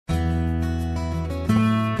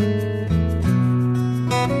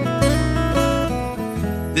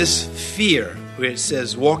this fear, where it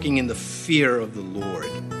says walking in the fear of the Lord,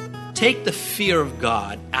 take the fear of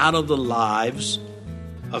God out of the lives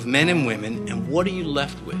of men and women, and what are you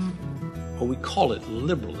left with? Well, we call it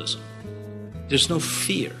liberalism. There's no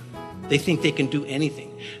fear. They think they can do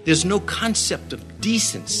anything. There's no concept of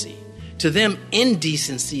decency. To them,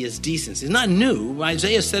 indecency is decency. It's not new.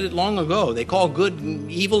 Isaiah said it long ago. They call good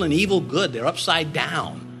evil and evil good. They're upside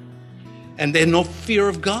down. And there's no fear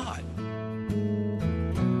of God.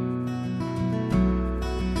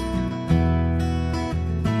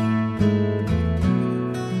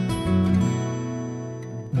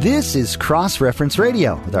 This is Cross-Reference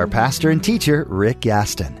Radio with our pastor and teacher, Rick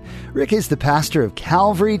Gaston. Rick is the pastor of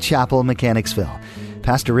Calvary Chapel, Mechanicsville.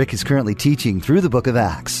 Pastor Rick is currently teaching through the book of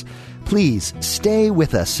Acts. Please stay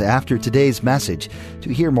with us after today's message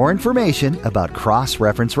to hear more information about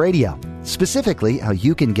Cross-Reference Radio, specifically how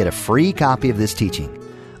you can get a free copy of this teaching.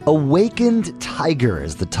 Awakened Tiger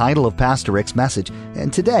is the title of Pastor Rick's message,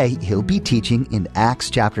 and today he'll be teaching in Acts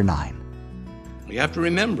chapter 9. You have to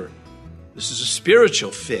remember, this is a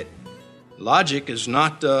spiritual fit. Logic is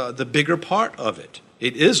not the bigger part of it.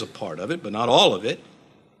 It is a part of it, but not all of it.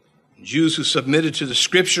 Jews who submitted to the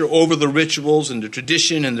Scripture over the rituals and the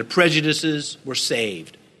tradition and the prejudices were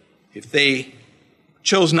saved. If they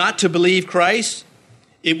chose not to believe Christ,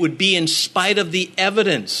 it would be in spite of the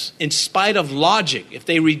evidence, in spite of logic. If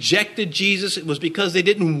they rejected Jesus, it was because they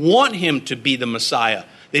didn't want him to be the Messiah.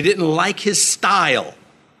 They didn't like his style.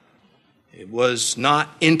 It was not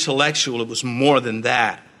intellectual. It was more than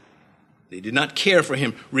that. They did not care for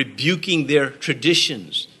him rebuking their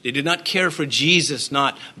traditions. They did not care for Jesus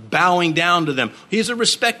not bowing down to them. He's a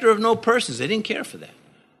respecter of no persons. They didn't care for that.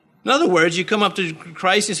 In other words, you come up to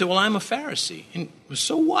Christ and say, well, I'm a Pharisee. And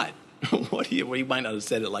so what? Well, you might not have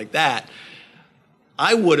said it like that.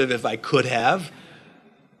 I would have if I could have.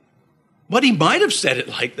 But he might have said it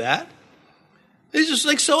like that. It's just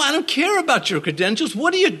like, so I don't care about your credentials.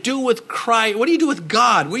 What do you do with Christ? What do you do with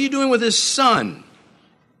God? What are you doing with his Son?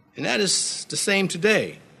 And that is the same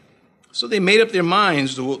today. So they made up their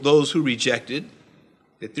minds, those who rejected,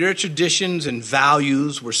 that their traditions and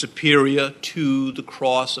values were superior to the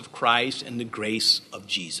cross of Christ and the grace of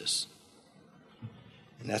Jesus.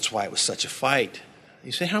 And that's why it was such a fight.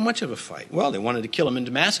 You say, how much of a fight? Well, they wanted to kill him in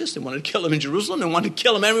Damascus. They wanted to kill him in Jerusalem. They wanted to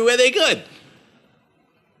kill him everywhere they could.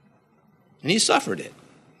 And he suffered it.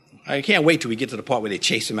 I can't wait till we get to the part where they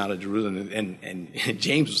chase him out of Jerusalem, and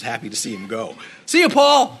James was happy to see him go. See you,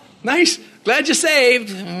 Paul. Nice. Glad you're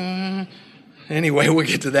saved. Anyway, we'll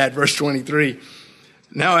get to that. Verse 23.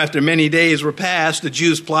 Now, after many days were passed, the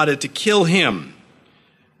Jews plotted to kill him.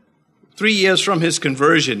 3 years from his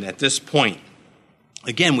conversion at this point.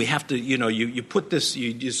 Again, we have to, you put this,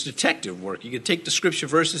 it's detective work. You can take the scripture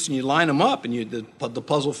verses and you line them up, and the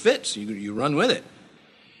puzzle fits. You run with it.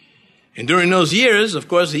 And during those years, of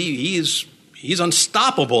course, he's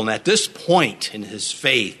unstoppable. And at this point in his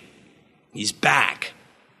faith, he's back.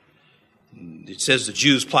 It says the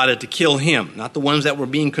Jews plotted to kill him, not the ones that were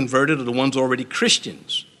being converted or the ones already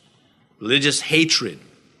Christians. Religious hatred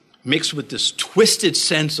mixed with this twisted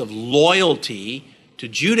sense of loyalty to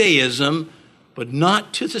Judaism, but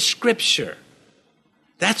not to the Scripture.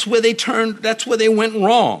 That's where they turned, that's where they went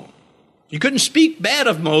wrong. You couldn't speak bad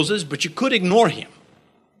of Moses, but you could ignore him.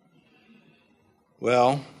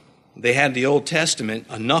 Well, they had the Old Testament,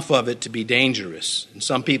 enough of it to be dangerous. And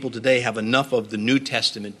some people today have enough of the New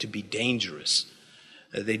Testament to be dangerous.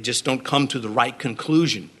 They just don't come to the right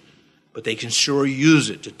conclusion, but they can sure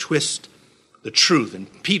use it to twist the truth.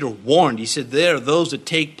 And Peter warned, he said, there are those that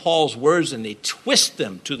take Paul's words and they twist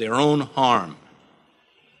them to their own harm.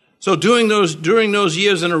 So during those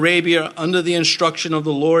years in Arabia, under the instruction of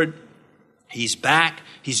the Lord, he's back.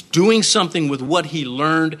 He's doing something with what he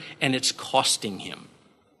learned, and it's costing him.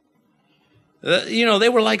 They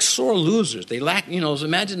were like sore losers. They lacked,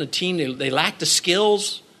 imagine a team, they lacked the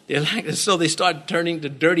skills. So they started turning to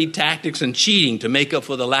dirty tactics and cheating to make up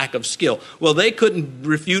for the lack of skill. Well, they couldn't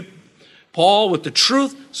refute Paul with the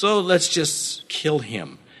truth, so let's just kill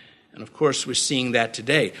him. And of course, we're seeing that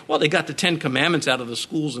today. Well, they got the 10 Commandments out of the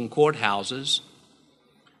schools and courthouses.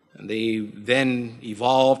 And they then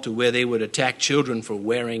evolved to where they would attack children for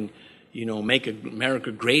wearing, Make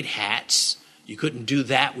America Great hats. You couldn't do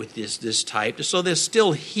that with this type. So they're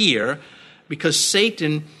still here because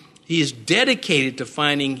Satan, he is dedicated to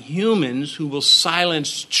finding humans who will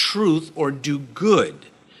silence truth or do good,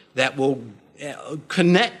 that will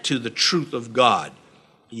connect to the truth of God.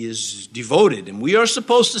 He is devoted, and we are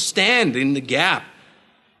supposed to stand in the gap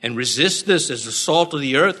and resist this as the salt of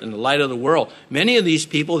the earth and the light of the world. Many of these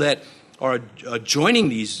people that are joining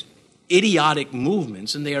these idiotic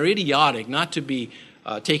movements, and they are idiotic not to be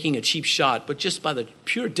taking a cheap shot, but just by the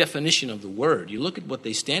pure definition of the word. You look at what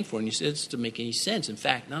they stand for and you say it doesn't make any sense. In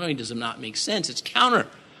fact, not only does it not make sense, it's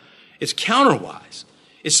counterwise.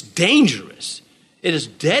 It's dangerous. It is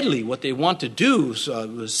deadly what they want to do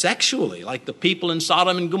sexually, like the people in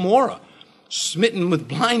Sodom and Gomorrah, smitten with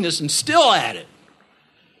blindness and still at it.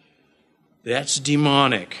 That's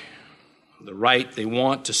demonic. The right, they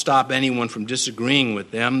want to stop anyone from disagreeing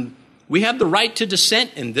with them. We have the right to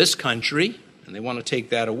dissent in this country, and they want to take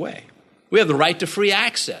that away. We have the right to free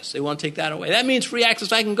access. They want to take that away. That means free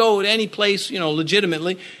access. I can go to any place,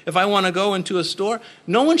 legitimately. If I want to go into a store,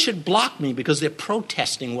 no one should block me because they're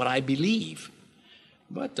protesting what I believe.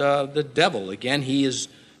 But the devil, again, he is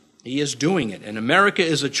doing it. And America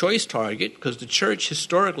is a choice target because the church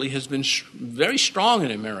historically has been very strong in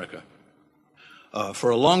America for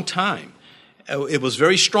a long time. It was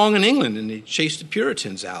very strong in England, and they chased the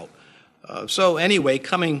Puritans out. So anyway,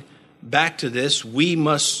 coming back to this, we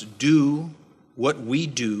must do what we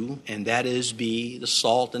do, and that is be the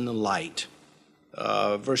salt and the light.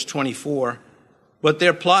 Verse 24, but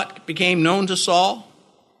their plot became known to Saul,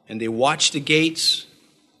 and they watched the gates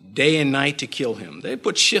day and night to kill him. They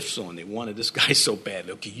put shifts on. They wanted this guy so bad.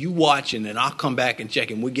 Okay, you watch, and then I'll come back and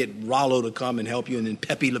check him. We'll get Rollo to come and help you, and then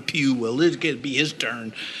Pepe Le Pew, it'll be his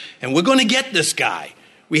turn. And we're going to get this guy.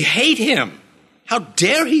 We hate him. How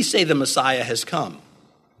dare he say the Messiah has come?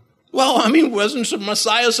 Well, wasn't the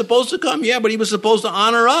Messiah supposed to come? Yeah, but he was supposed to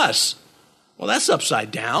honor us. Well, that's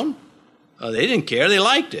upside down. They didn't care. They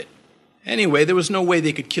liked it. Anyway, there was no way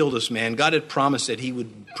they could kill this man. God had promised that he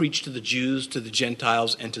would preach to the Jews, to the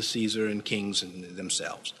Gentiles, and to Caesar and kings and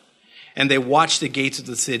themselves. And they watched the gates of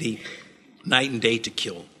the city night and day to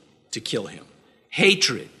kill him.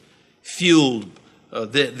 Hatred fueled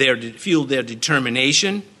their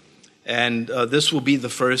determination, and this will be the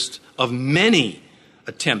first of many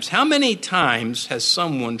attempts. How many times has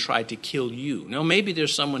someone tried to kill you? Now, maybe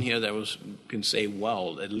there's someone here that can say,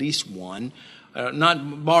 well, at least one.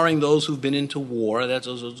 Not barring those who've been into war,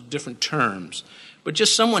 those are different terms. But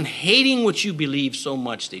just someone hating what you believe so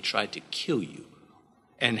much they tried to kill you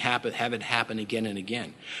and have it happen again and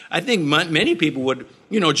again. I think many people would,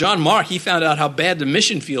 John Mark, he found out how bad the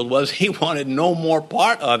mission field was. He wanted no more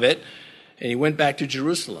part of it, and he went back to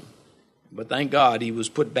Jerusalem. But thank God he was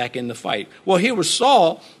put back in the fight. Well, here was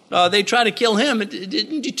Saul. They tried to kill him. It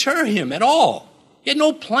didn't deter him at all. He had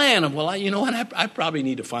no plan of, I probably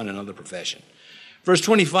need to find another profession. Verse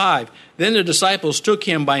 25, then the disciples took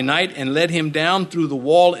him by night and led him down through the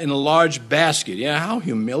wall in a large basket. Yeah, how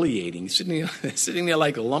humiliating. Sitting there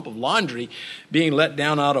like a lump of laundry being let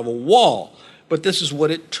down out of a wall. But this is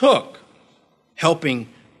what it took. Helping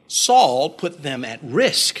Saul put them at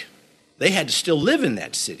risk. They had to still live in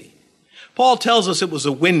that city. Paul tells us it was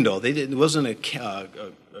a window. It wasn't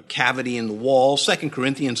a cavity in the wall. 2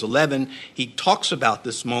 Corinthians 11, he talks about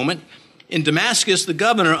this moment. In Damascus, the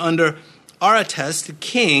governor under Aretas, the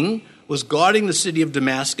king, was guarding the city of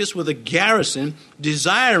Damascus with a garrison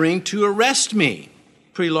desiring to arrest me.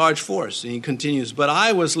 Pretty large force. And he continues, but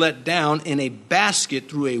I was let down in a basket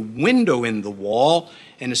through a window in the wall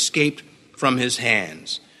and escaped from his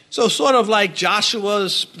hands. So sort of like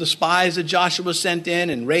the spies that Joshua sent in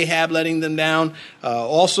and Rahab letting them down.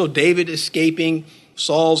 Also David escaping,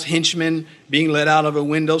 Saul's henchmen being let out of a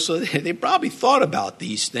window. So they probably thought about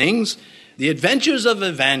these things. The adventures of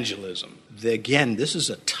evangelism. Again, this is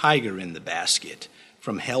a tiger in the basket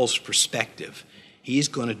from hell's perspective. He's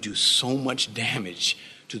going to do so much damage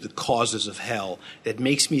to the causes of hell that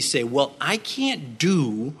makes me say, well, I can't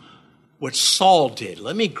do what Saul did.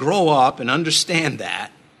 Let me grow up and understand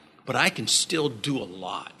that, but I can still do a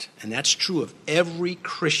lot. And that's true of every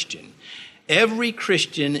Christian. Every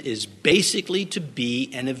Christian is basically to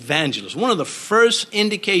be an evangelist. One of the first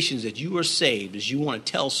indications that you are saved is you want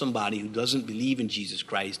to tell somebody who doesn't believe in Jesus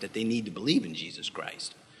Christ that they need to believe in Jesus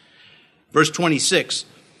Christ. Verse 26,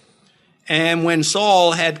 and when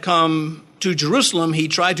Saul had come to Jerusalem, he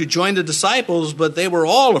tried to join the disciples, but they were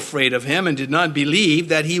all afraid of him and did not believe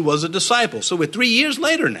that he was a disciple. So we're 3 years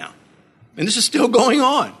later now, and this is still going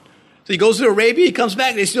on. So he goes to Arabia, he comes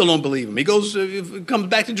back, they still don't believe him. He comes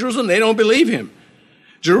back to Jerusalem, they don't believe him.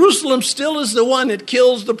 Jerusalem still is the one that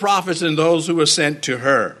kills the prophets and those who are sent to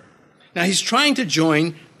her. Now he's trying to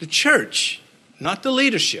join the church, not the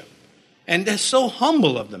leadership. And that's so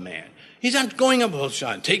humble of the man. He's not going up,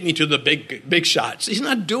 take me to the big shots. He's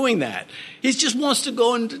not doing that. He just wants to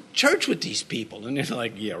go into church with these people. And they're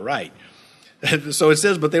like, yeah, right. So it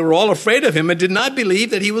says, but they were all afraid of him and did not believe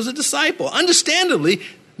that he was a disciple. Understandably,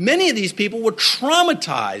 many of these people were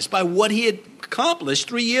traumatized by what he had accomplished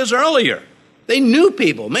 3 years earlier. They knew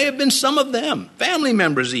people, may have been some of them, family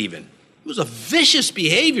members even. It was a vicious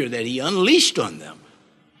behavior that he unleashed on them.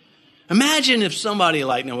 Imagine if somebody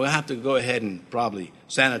like, now we'll have to go ahead and probably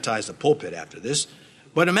sanitize the pulpit after this,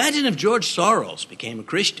 but imagine if George Soros became a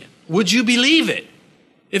Christian. Would you believe it?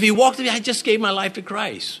 If he walked to me, I just gave my life to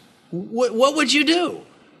Christ. What would you do?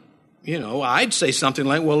 You know, I'd say something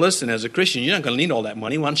like, well, listen, as a Christian, you're not going to need all that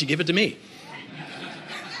money. Why don't you give it to me?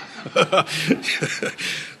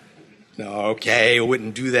 No, okay, I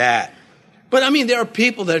wouldn't do that. But, I mean, there are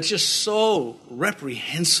people that are just so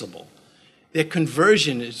reprehensible. Their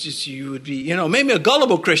conversion is just, you would be, you know, maybe a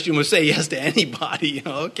gullible Christian would say yes to anybody, you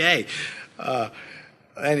know, okay.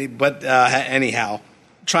 Anyhow,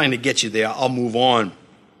 trying to get you there, I'll move on.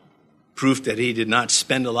 Proof that he did not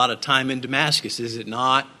spend a lot of time in Damascus, is it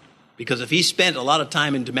not? Because if he spent a lot of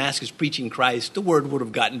time in Damascus preaching Christ, the word would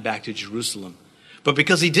have gotten back to Jerusalem. But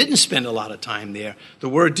because he didn't spend a lot of time there, the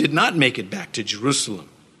word did not make it back to Jerusalem.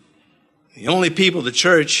 The only people the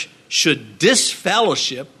church should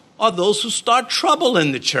disfellowship are those who start trouble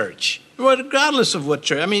in the church, regardless of what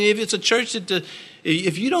church. I mean, if it's a church that,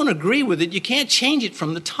 if you don't agree with it, you can't change it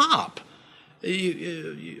from the top.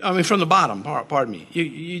 From the bottom, pardon me.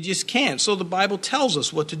 You just can't. So the Bible tells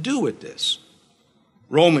us what to do with this.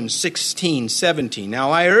 Romans 16:17.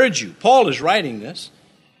 Now I urge you, Paul is writing this,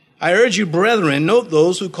 I urge you, brethren, note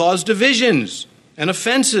those who cause divisions and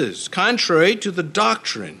offenses, contrary to the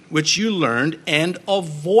doctrine which you learned, and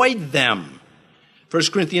avoid them.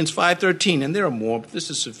 1 Corinthians 5:13, and there are more, but this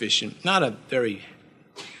is sufficient. Not a very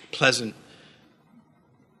pleasant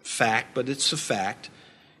fact, but it's a fact.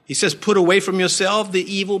 He says, put away from yourself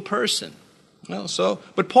the evil person. Well,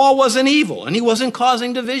 but Paul wasn't evil, and he wasn't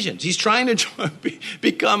causing divisions. He's trying to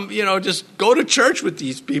become, just go to church with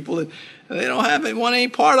these people, and they don't want any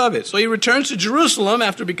part of it. So he returns to Jerusalem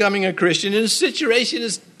after becoming a Christian, and his situation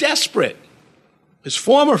is desperate. His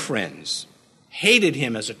former friends hated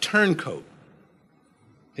him as a turncoat.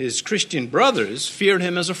 His Christian brothers feared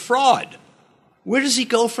him as a fraud. Where does he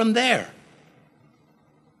go from there?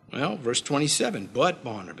 Well, verse 27, but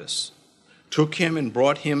Barnabas took him and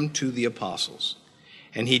brought him to the apostles,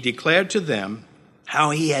 and he declared to them how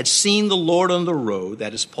he had seen the Lord on the road,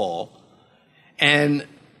 that is Paul, and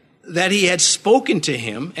that he had spoken to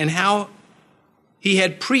him, and how he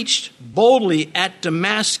had preached boldly at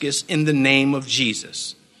Damascus in the name of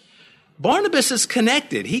Jesus. Barnabas is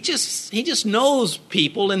connected. He just knows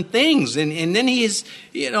people and things. And then he's,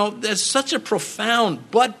 there's such a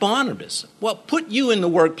profound, but Barnabas. Well, put you in the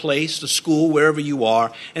workplace, the school, wherever you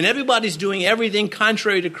are, and everybody's doing everything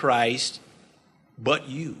contrary to Christ, but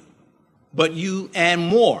you. But you and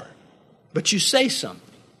more. But you say something.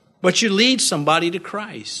 But you lead somebody to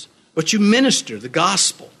Christ. But you minister the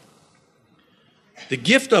gospel. The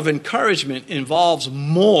gift of encouragement involves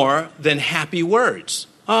more than happy words.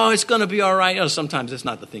 Oh, it's going to be all right. Oh, sometimes that's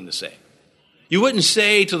not the thing to say. You wouldn't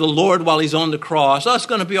say to the Lord while he's on the cross, oh, it's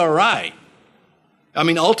going to be all right. I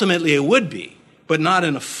mean, ultimately it would be, but not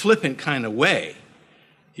in a flippant kind of way.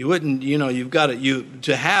 You wouldn't, you've got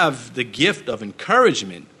to have the gift of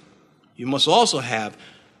encouragement. You must also have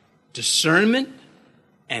discernment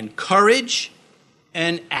and courage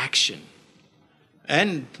and action.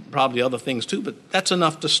 And probably other things too, but that's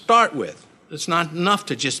enough to start with. It's not enough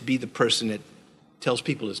to just be the person that tells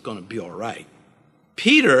people it's going to be all right.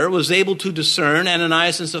 Peter was able to discern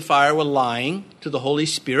Ananias and Sapphira were lying to the Holy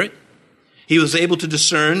Spirit. He was able to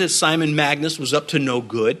discern that Simon Magus was up to no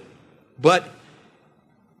good. But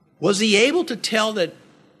was he able to tell that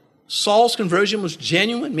Saul's conversion was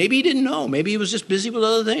genuine? Maybe he didn't know. Maybe he was just busy with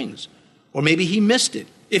other things. Or maybe he missed it.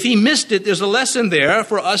 If he missed it, there's a lesson there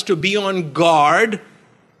for us to be on guard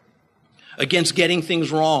against getting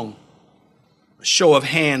things wrong. A show of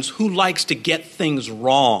hands, who likes to get things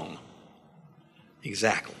wrong?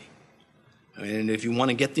 Exactly. And if you want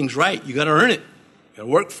to get things right, you got to earn it. You got to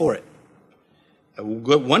work for it.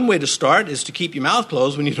 One way to start is to keep your mouth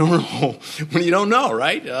closed when you don't know,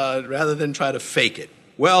 right? Rather than try to fake it.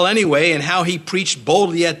 Well, anyway, and how he preached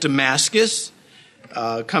boldly at Damascus,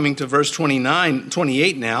 coming to verse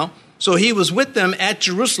 28 now. So he was with them at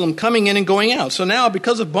Jerusalem, coming in and going out. So now,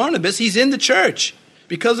 because of Barnabas, he's in the church.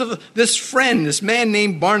 Because of this friend, this man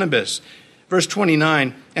named Barnabas. Verse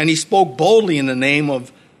 29, and he spoke boldly in the name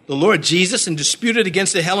of the Lord Jesus and disputed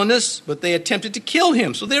against the Hellenists, but they attempted to kill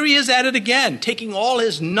him. So there he is at it again, taking all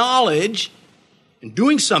his knowledge and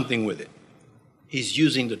doing something with it. He's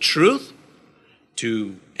using the truth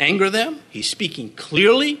to anger them. He's speaking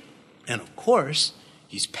clearly. And of course,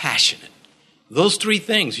 he's passionate. Those three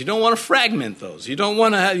things, you don't want to fragment those. You don't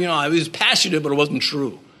want to have, I was passionate, but it wasn't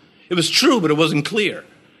true. It was true, but it wasn't clear.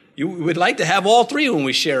 You would like to have all three when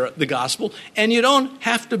we share the gospel, and you don't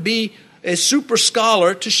have to be a super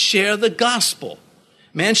scholar to share the gospel.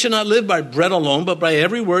 Man shall not live by bread alone, but by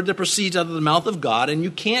every word that proceeds out of the mouth of God. And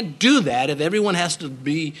you can't do that if everyone has to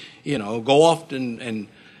be, go off and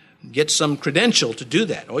get some credential to do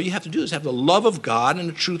that. All you have to do is have the love of God and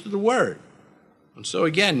the truth of the word. And so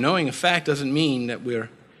again, knowing a fact doesn't mean that we're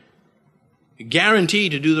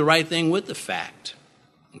guaranteed to do the right thing with the fact.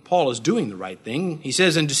 And Paul is doing the right thing. He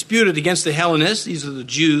says, and disputed against the Hellenists, these are the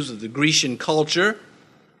Jews of the Grecian culture,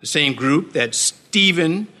 the same group that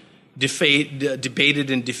Stephen debated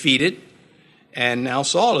and defeated, and now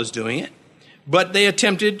Saul is doing it. But they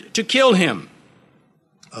attempted to kill him.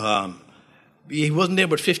 He wasn't there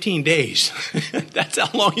but 15 days. That's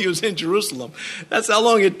how long he was in Jerusalem. That's how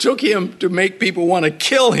long it took him to make people want to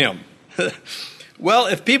kill him. Well,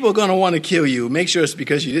 if people are going to want to kill you, make sure it's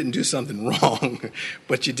because you didn't do something wrong,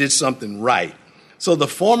 but you did something right. So the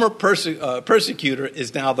former persecutor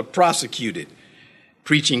is now the prosecuted,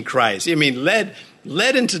 preaching Christ.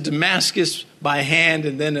 Led into Damascus by hand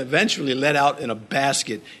and then eventually led out in a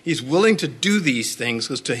basket. He's willing to do these things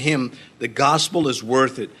because to him the gospel is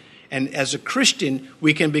worth it. And as a Christian,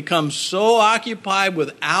 we can become so occupied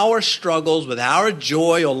with our struggles, with our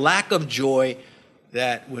joy or lack of joy,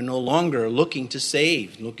 that we're no longer looking to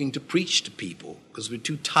save, looking to preach to people because we're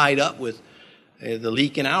too tied up with the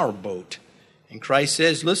leak in our boat. And Christ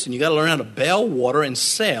says, listen, you got to learn how to bail water and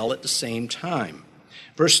sail at the same time.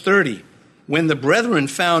 Verse 30. When the brethren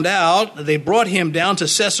found out, they brought him down to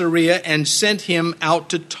Caesarea and sent him out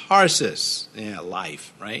to Tarsus. Yeah,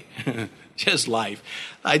 life, right? Just life.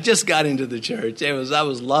 I just got into the church. I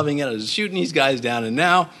was loving it. I was shooting these guys down, and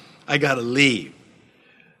now I got to leave.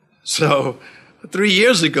 So 3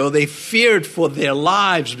 years ago, they feared for their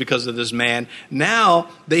lives because of this man. Now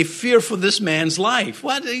they fear for this man's life.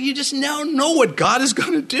 What? You just now know what God is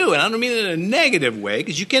going to do. And I don't mean it in a negative way,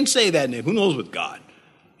 because you can say that. Who knows with God?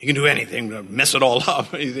 You can do anything to mess it all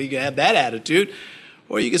up. You can have that attitude.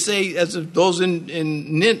 Or you can say, as those in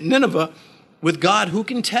Nineveh, with God, who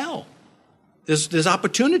can tell? There's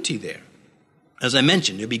opportunity there. As I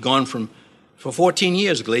mentioned, they'll be gone for 14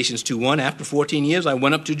 years, Galatians 2:1. After 14 years, I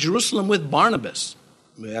went up to Jerusalem with Barnabas.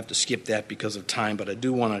 We have to skip that because of time, but I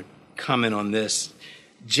do want to comment on this.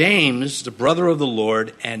 James, the brother of the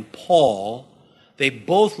Lord, and Paul, they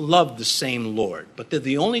both loved the same Lord, but they're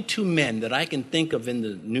the only two men that I can think of in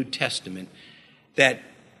the New Testament that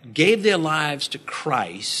gave their lives to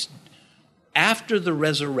Christ after the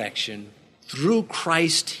resurrection through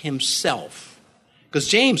Christ himself. Because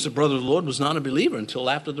James, the brother of the Lord, was not a believer until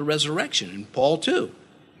after the resurrection, and Paul too.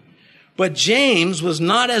 But James was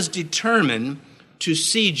not as determined to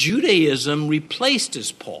see Judaism replaced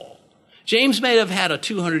as Paul. James may have had a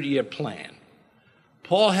 200-year plan.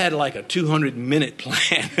 Paul had like a 200-minute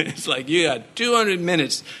plan. It's like, you got 200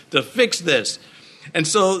 minutes to fix this. And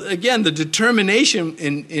so, again, the determination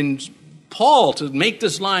in Paul to make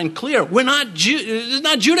this line clear, it's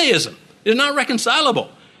not Judaism. It's not reconcilable.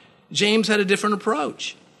 James had a different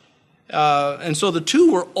approach. And so the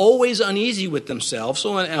two were always uneasy with themselves.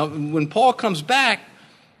 So when Paul comes back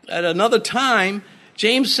at another time,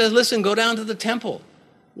 James says, listen, go down to the temple.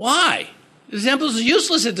 Why? The temple is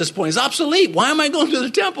useless at this point. It's obsolete. Why am I going to the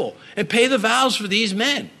temple and pay the vows for these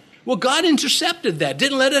men? Well, God intercepted that,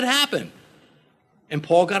 didn't let it happen. And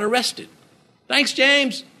Paul got arrested. Thanks,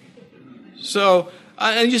 James. So,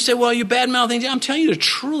 and you say, well, you're bad-mouthing. I'm telling you the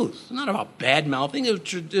truth. It's not about bad-mouthing.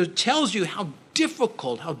 It tells you how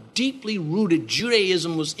difficult, how deeply rooted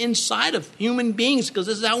Judaism was inside of human beings, because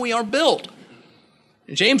this is how we are built.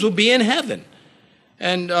 And James will be in heaven.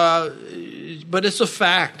 And but it's a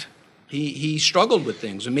fact. He struggled with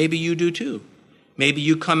things, and maybe you do too. Maybe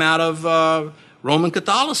you come out of Roman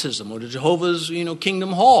Catholicism or the Jehovah's,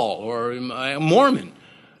 Kingdom Hall or a Mormon.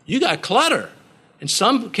 You got clutter, and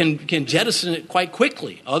some can jettison it quite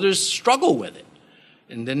quickly. Others struggle with it,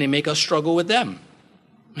 and then they make us struggle with them.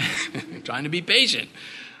 Trying to be patient.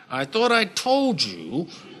 I thought I told you.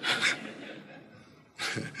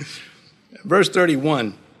 Verse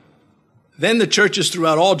 31. Then the churches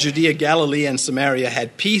throughout all Judea, Galilee, and Samaria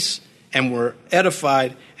had peace and were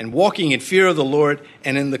edified, and walking in fear of the Lord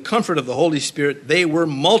and in the comfort of the Holy Spirit, they were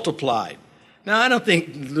multiplied. Now, I don't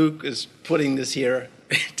think Luke is putting this here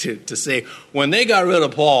to say, when they got rid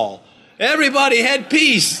of Paul, everybody had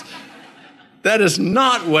peace. That is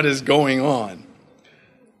not what is going on.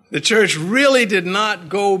 The church really did not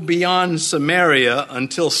go beyond Samaria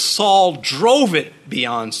until Saul drove it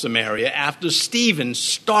beyond Samaria after Stephen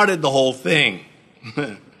started the whole thing.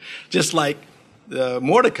 Just like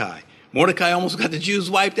Mordecai. Mordecai almost got the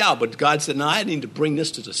Jews wiped out, but God said, no, I need to bring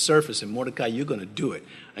this to the surface, and Mordecai, you're going to do it.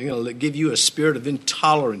 I'm going to give you a spirit of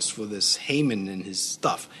intolerance for this Haman and his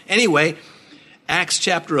stuff. Anyway, Acts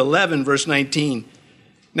chapter 11, verse 19.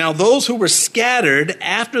 Now those who were scattered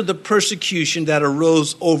after the persecution that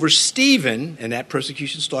arose over Stephen, and that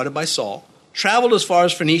persecution started by Saul, traveled as far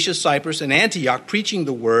as Phoenicia, Cyprus, and Antioch, preaching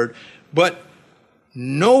the word, but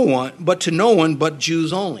to no one but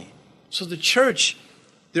Jews only. So the church,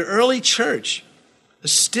 the early church,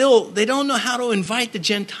 they don't know how to invite the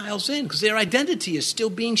Gentiles in because their identity is still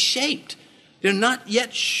being shaped. They're not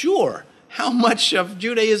yet sure how much of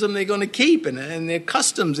Judaism they're going to keep and their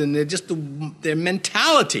customs and their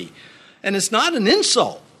mentality. And it's not an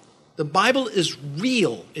insult. The Bible is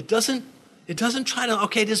real. It doesn't try to,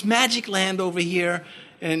 okay, there's magic land over here,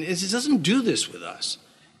 and it doesn't do this with us.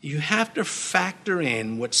 You have to factor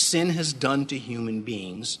in what sin has done to human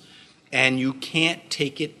beings, and you can't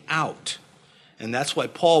take it out. And that's why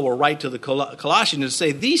Paul will write to the Colossians and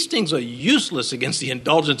say, these things are useless against the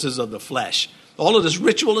indulgences of the flesh. All of this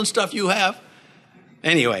ritual and stuff you have.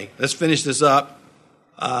 Anyway, let's finish this up.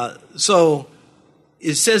 So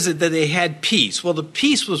it says that they had peace. Well, the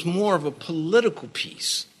peace was more of a political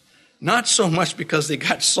peace. Not so much because they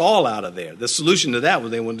got Saul out of there. The solution to that was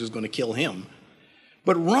they were just going to kill him.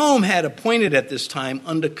 But Rome had appointed at this time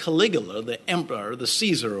under Caligula, the emperor, the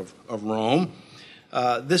Caesar of Rome,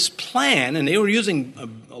 this plan, and they were using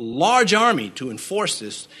a large army to enforce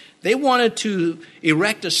this. They wanted to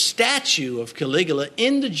erect a statue of Caligula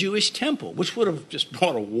in the Jewish temple, which would have just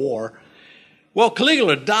brought a war. Well,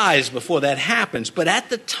 Caligula dies before that happens, but at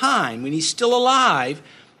the time, when he's still alive,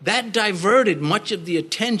 that diverted much of the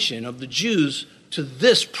attention of the Jews to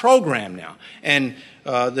this program now. And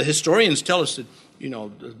the historians tell us that,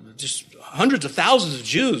 just hundreds of thousands of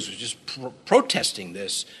Jews were just protesting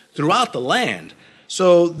this throughout the land.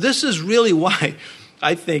 So this is really why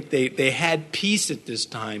I think they had peace at this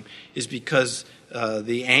time, is because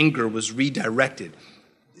the anger was redirected.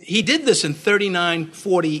 He did this in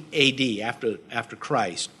 3940 AD, after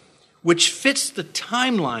Christ, which fits the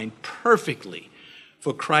timeline perfectly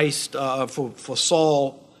for Christ, for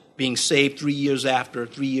Saul being saved 3 years after,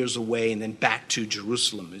 3 years away, and then back to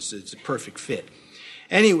Jerusalem. It's a perfect fit.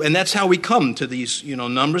 Anyway, and that's how we come to these,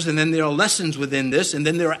 numbers, and then there are lessons within this, and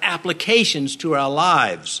then there are applications to our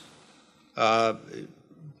lives.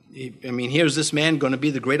 Here's this man going to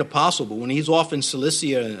be the great apostle, but when he's off in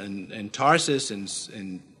Cilicia and Tarsus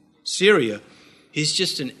and Syria, he's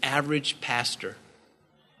just an average pastor,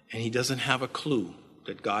 and he doesn't have a clue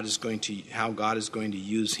that how God is going to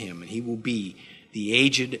use him, and he will be the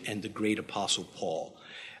aged and the great apostle Paul.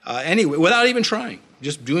 Anyway, without even trying,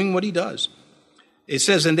 just doing what he does. It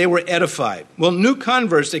says, and they were edified. Well, new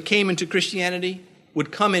converts that came into Christianity would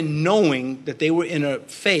come in knowing that they were in a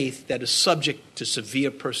faith that is subject to severe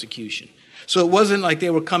persecution. So it wasn't like they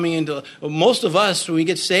were coming into, most of us, when we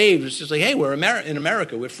get saved, it's just like, hey, we're in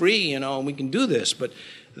America, we're free, and we can do this. But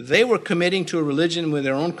they were committing to a religion where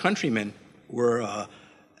their own countrymen were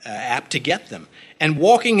apt to get them. And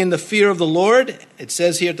walking in the fear of the Lord, it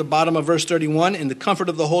says here at the bottom of verse 31, in the comfort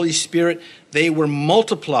of the Holy Spirit, they were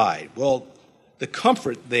multiplied. Well, the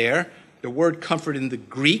comfort there, the word comfort in the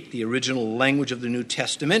Greek, the original language of the New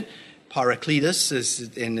Testament,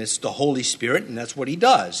 Parakletos, and it's the Holy Spirit, and that's what he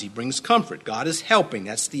does. He brings comfort. God is helping.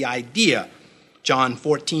 That's the idea. John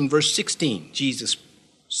 14, verse 16, Jesus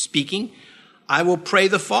speaking, I will pray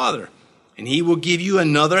the Father, and he will give you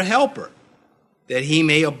another helper, that he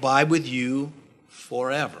may abide with you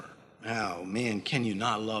forever. Oh, man, can you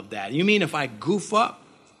not love that? You mean if I goof up?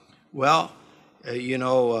 Well,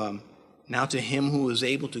 now to him who is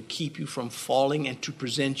able to keep you from falling and to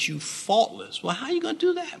present you faultless. Well, how are you going to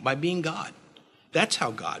do that? By being God. That's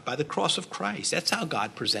how God, by the cross of Christ, that's how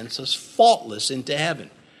God presents us faultless into heaven.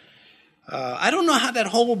 I don't know how that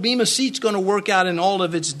whole Bema Seat's going to work out in all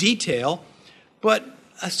of its detail, but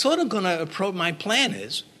I sort of going to approach, my plan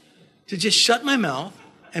is to just shut my mouth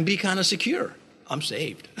and be kind of secure. I'm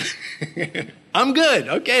saved. I'm good.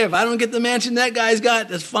 Okay, if I don't get the mansion that guy's got,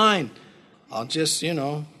 that's fine. I'll just,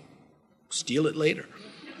 steal it later.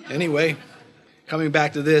 Anyway, coming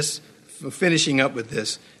back to this, finishing up with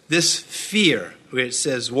this fear, where it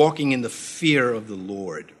says walking in the fear of the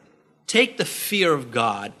Lord. Take the fear of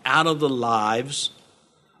God out of the lives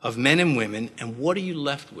of men and women, and what are you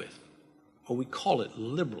left with? Well, we call it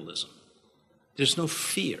liberalism. There's no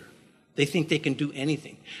fear. They think they can do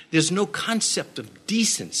anything. There's no concept of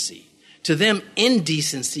decency. To them,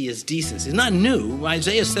 indecency is decency. It's not new.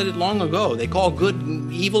 Isaiah said it long ago. They call good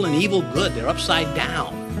evil and evil good. They're upside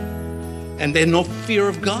down. And there's no fear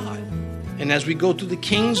of God. And as we go through the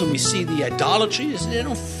kings and we see the idolatry, they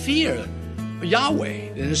don't fear Yahweh.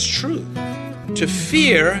 And it's true. To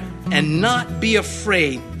fear and not be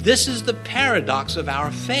afraid, this is the paradox of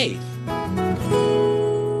our faith.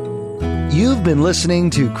 You've been listening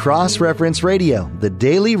to Cross Reference Radio, the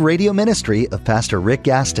daily radio ministry of Pastor Rick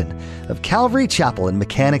Gaston of Calvary Chapel in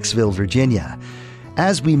Mechanicsville, Virginia.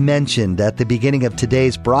 As we mentioned at the beginning of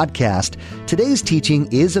today's broadcast, today's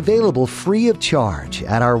teaching is available free of charge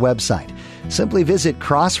at our website. Simply visit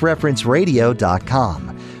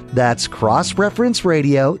crossreferenceradio.com. That's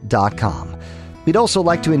crossreferenceradio.com. We'd also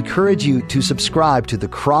like to encourage you to subscribe to the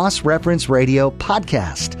Cross Reference Radio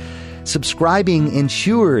podcast. Subscribing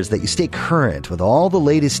ensures that you stay current with all the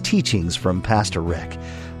latest teachings from Pastor Rick.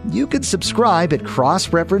 You can subscribe at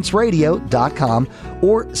crossreferenceradio.com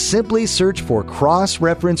or simply search for Cross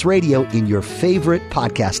Reference Radio in your favorite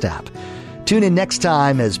podcast app. Tune in next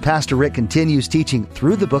time as Pastor Rick continues teaching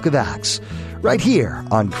through the book of Acts, right here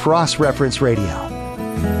on Cross Reference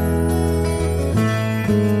Radio.